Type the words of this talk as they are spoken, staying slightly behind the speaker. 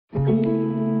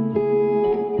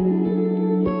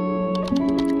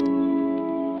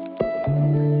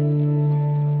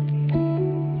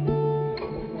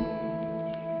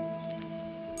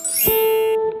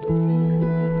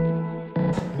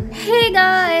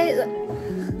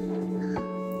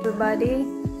Everybody,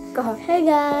 कहो. Hey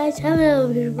guys, hello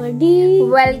everybody.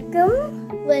 Welcome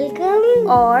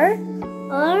or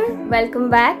welcome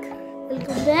back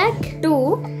to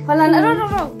hold on,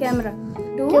 no, camera.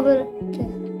 To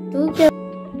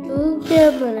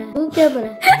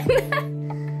camera.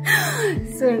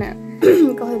 सुन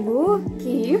कहबो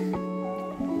कि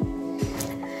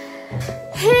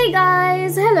Hey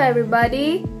guys, hello everybody.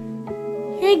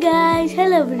 Hey guys,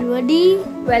 hello everybody.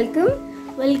 Welcome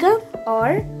or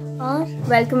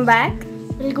welcome back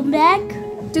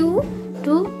to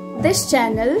this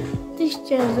channel.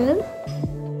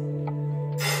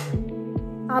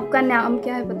 आपका नाम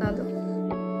क्या है बता दो.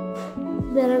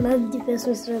 मेरा नाम दीपेश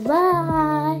मिश्रा.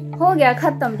 बाय. हो गया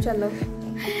खत्म. चलो.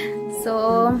 So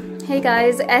hey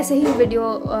guys, ऐसे ही वीडियो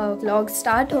व्लॉग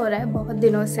स्टार्ट हो रहा है. बहुत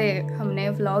दिनों से हमने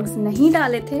व्लॉग्स नहीं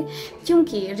डाले थे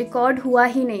क्योंकि रिकॉर्ड हुआ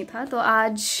ही नहीं था. तो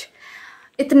आज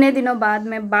इतने दिनों बाद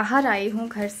मैं बाहर आई हूँ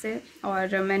घर से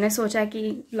और मैंने सोचा कि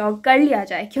व्लॉग कर लिया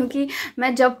जाए, क्योंकि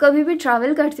मैं जब कभी भी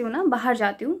ट्रैवल करती हूँ ना, बाहर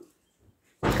जाती हूँ,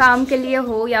 काम के लिए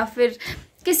हो या फिर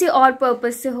किसी और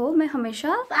पर्पस से हो, मैं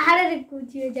हमेशा बाहर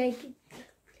कूदी हो जाएगी.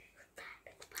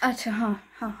 अच्छा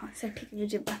हाँ सर ठीक है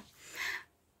जी.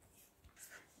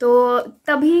 तो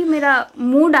तभी मेरा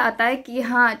मूड आता है कि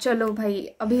हाँ चलो भाई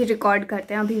अभी रिकॉर्ड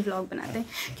करते हैं, अभी व्लॉग बनाते हैं.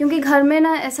 क्योंकि घर में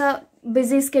ना ऐसा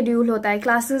बिजी स्केड्यूल होता है,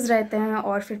 क्लासेस रहते हैं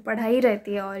और फिर पढ़ाई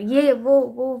रहती है और ये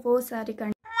वो सारी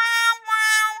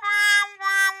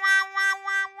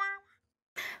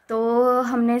तो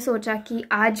हमने सोचा कि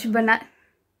आज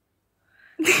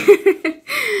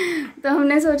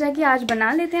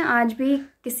बना लेते हैं. आज भी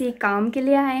किसी काम के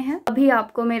लिए आए हैं. अभी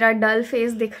आपको मेरा डल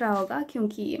फेस दिख रहा होगा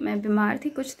क्योंकि मैं बीमार थी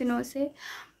कुछ दिनों से,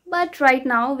 but right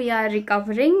now we are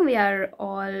recovering, we are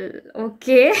all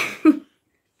okay.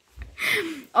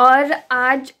 और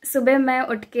आज सुबह मैं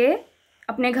उठ के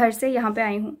अपने घर से यहाँ पे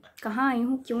आई हूँ. कहाँ आई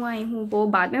हूँ, क्यों आई हूँ, वो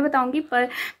बाद में बताऊँगी, पर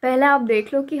पहले आप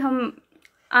देख लो कि हम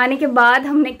आने के बाद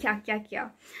हमने क्या क्या किया.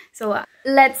 So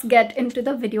let's get into the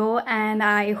video and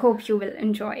I hope you will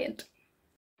enjoy it.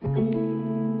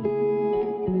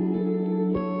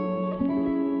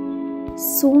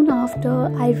 Soon after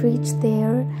I reached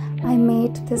there, I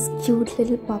met this cute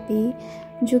little puppy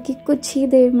जो कि कुछ ही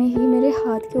देर में ही मेरे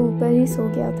हाथ के ऊपर ही सो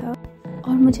गया था.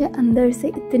 और मुझे अंदर से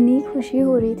इतनी खुशी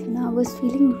हो रही थी ना. I was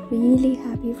feeling really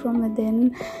happy from within.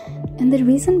 And the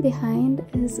reason behind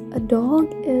is a dog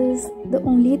is the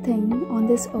only thing on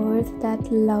this earth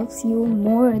that loves you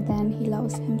more than he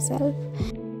loves himself.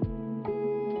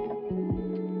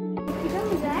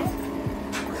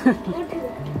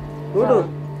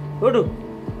 उठो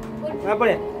आ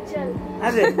पड़े चल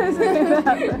आजे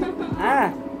हाँ.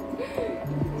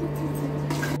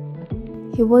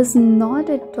 He was not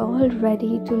at all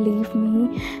ready to leave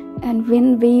me, and when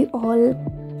we all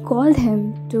called him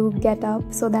to get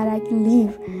up so that I can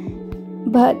leave,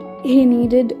 but he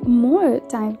needed more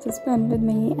time to spend with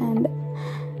me and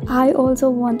I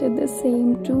also wanted the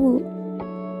same too.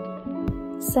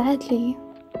 Sadly,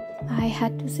 I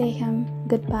had to say him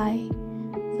goodbye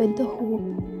with the hope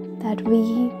that we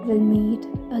will meet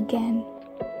again.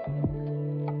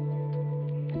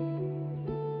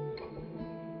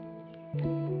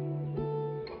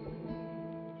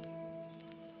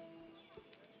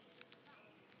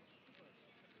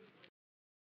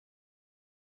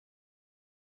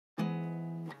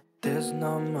 There's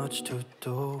not much to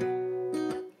do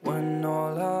when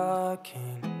all I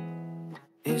can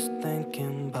is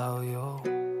thinking about you.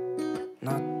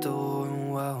 Not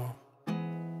doing well,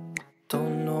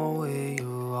 don't know where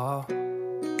you are,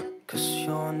 'cause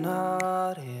you're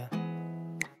not here.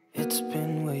 It's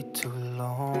been way too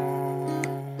long.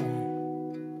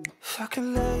 If I could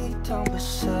lay down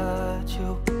beside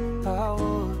you, I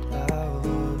would.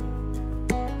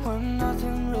 When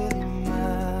nothing really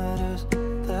matters,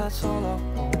 that's all I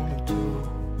wanna do.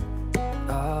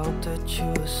 I hope that you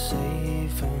are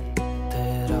safe and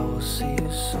that I will see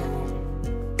you soon.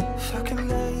 If I could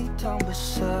lay down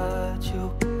beside you,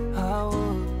 I would.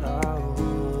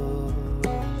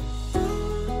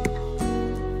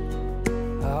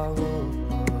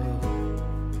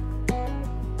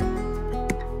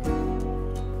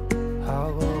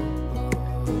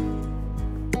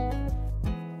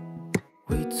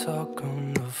 We talk on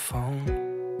the phone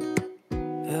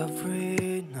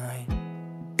every night.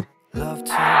 Love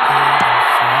to hear your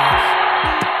voice,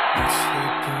 not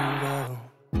sleeping well.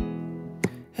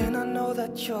 And I know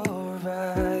that you're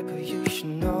right, but you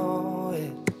should know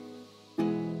it.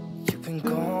 You've been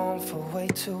gone for way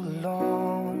too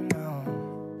long now.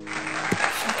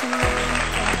 If I could lay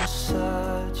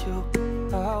beside you,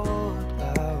 I would.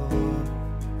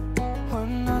 When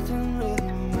nothing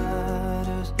really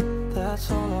matters, that's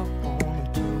all I wanna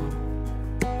do.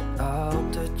 I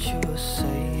hope that you are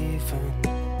safe and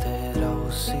that I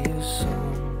will see you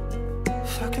soon.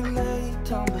 If I could lay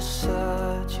down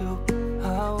beside you,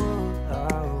 I would.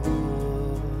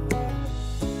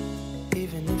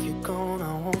 Even if you're gone,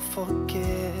 I won't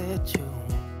forget you.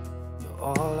 You're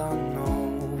all I know,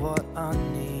 what I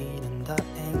need, and that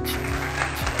ain't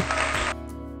changing.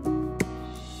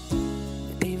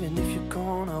 And even if you're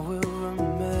gone, I will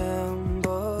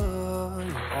remember.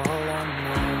 You're all I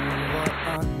know, what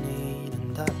I need, and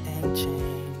that ain't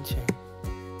changing.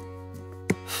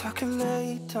 If I could lay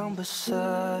down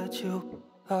beside you,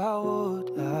 I would.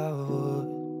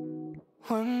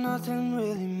 When nothing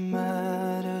really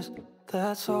matters,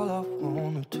 that's all I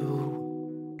wanna do.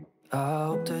 I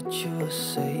hope that you are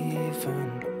safe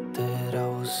and that I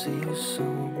will see you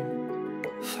soon.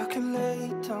 If I could lay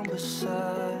down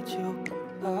beside you,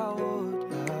 I would.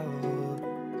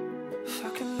 If I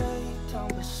could lay down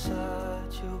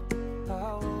beside you,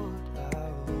 I would.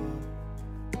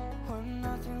 When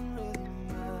nothing really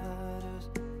matters,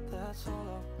 that's all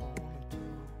I wanna do.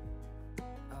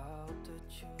 I hope that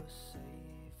you are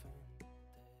safe and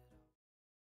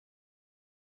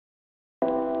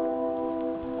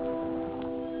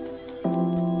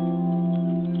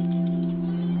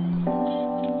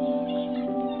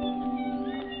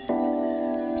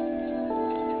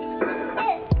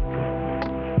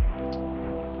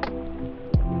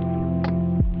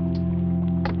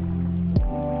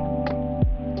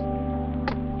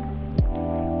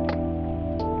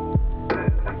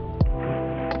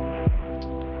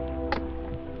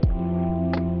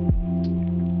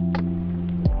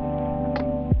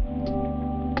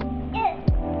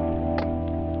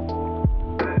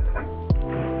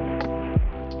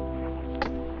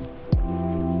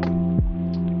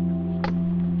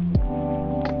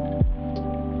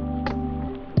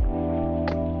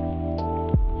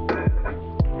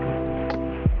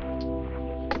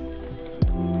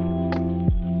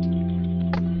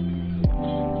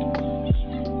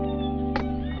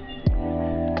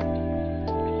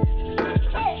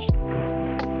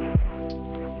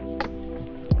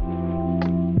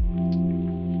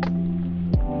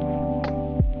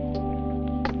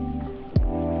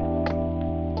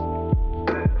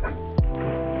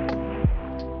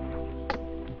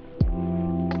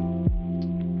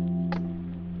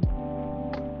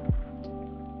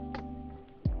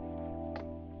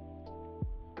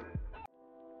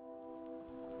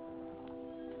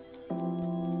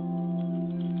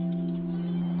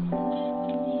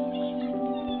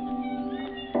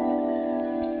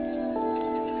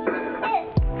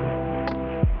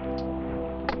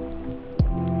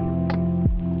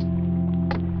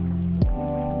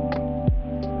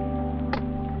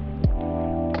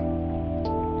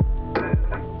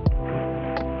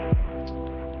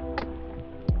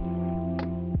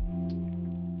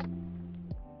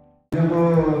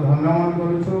धन्यवाद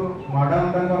करूँ madam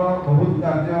बहुत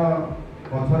कार्य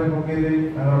पछरे पकईदे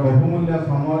बहुमूल्य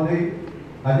समय दे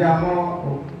आज आम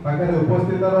पाखे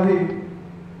उपस्थित रही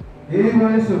यही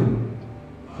वयस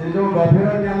से जो गभीर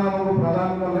ज्ञान आमको प्रदान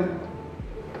कले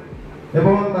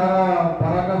एवं तार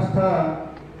पराकाष्ठा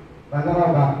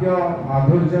वाक्य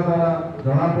माधुर्य द्वारा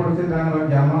जना पड़े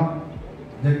ज्ञान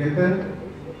जे केते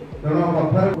तेणु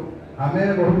कथा आम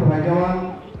बहुत भाग्यवान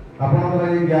आपणकर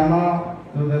ये ज्ञान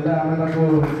जो देले आम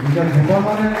निज जीवन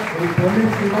में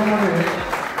पुलिस जीवन में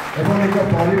एवं निज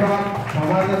परिवार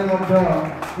समाज में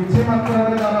किसी मात्रा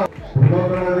तार फूल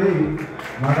दे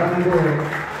मैडम को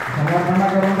समर्थन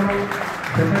करूँ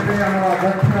से आम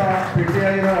अध्यक्ष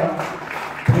पीटीआई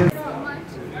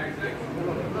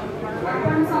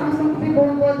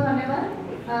बहुत बहुत धन्यवाद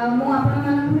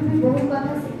मुझे बहुत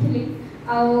कथा शिखिली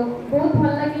बहुत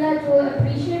भल लगे जो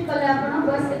एप्रिशिएट कले आप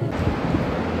बस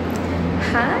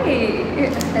हाय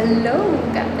हेलो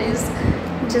गाइस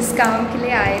जिस काम के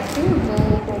लिए आए थे वो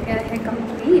हो गया है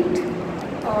कंप्लीट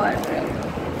और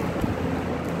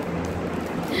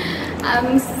I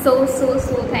am so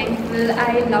thankful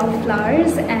I love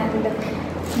flowers and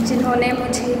जिन्होंने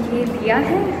मुझे ये दिया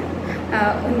है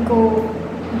उनको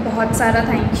बहुत सारा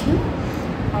थैंक यू।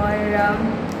 और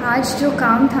आज जो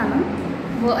काम था ना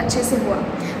वो अच्छे से हुआ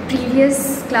प्रीवियस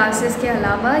क्लासेस के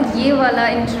अलावा ये वाला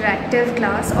इंटरैक्टिव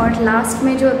क्लास और लास्ट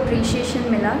में जो अप्रिशिएशन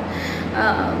मिला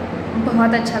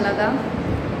बहुत अच्छा लगा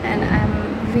and I am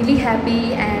really happy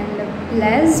and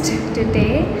blessed today.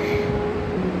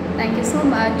 Thank you so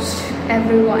much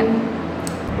everyone.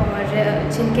 और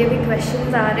जिनके भी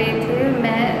क्वेश्चंस आ रहे थे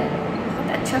मैं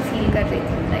बहुत अच्छा फील कर रही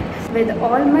थी like with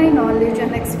all my knowledge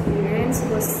and experience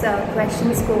उस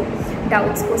क्वेश्चंस को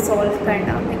डाउट्स को सॉल्व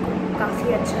करना मेरे को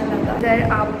काफ़ी अच्छा लगा। अगर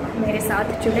आप मेरे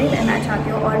साथ जुड़े रहना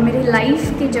चाहते हो और मेरी लाइफ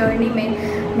की जर्नी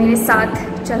में मेरे साथ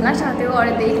चलना चाहते हो और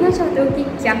देखना चाहते हो कि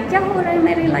क्या क्या हो रहा है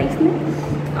मेरी लाइफ में,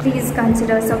 please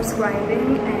consider subscribing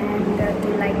and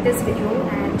to like this video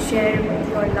and share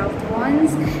with your loved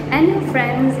ones and your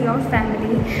friends, your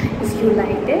family if you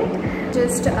like it.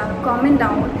 Just comment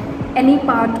down any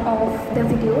part of the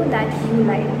video that you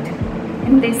liked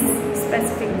in this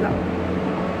specific vlog.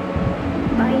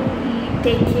 Bye,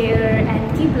 take care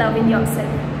and keep loving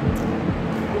yourself.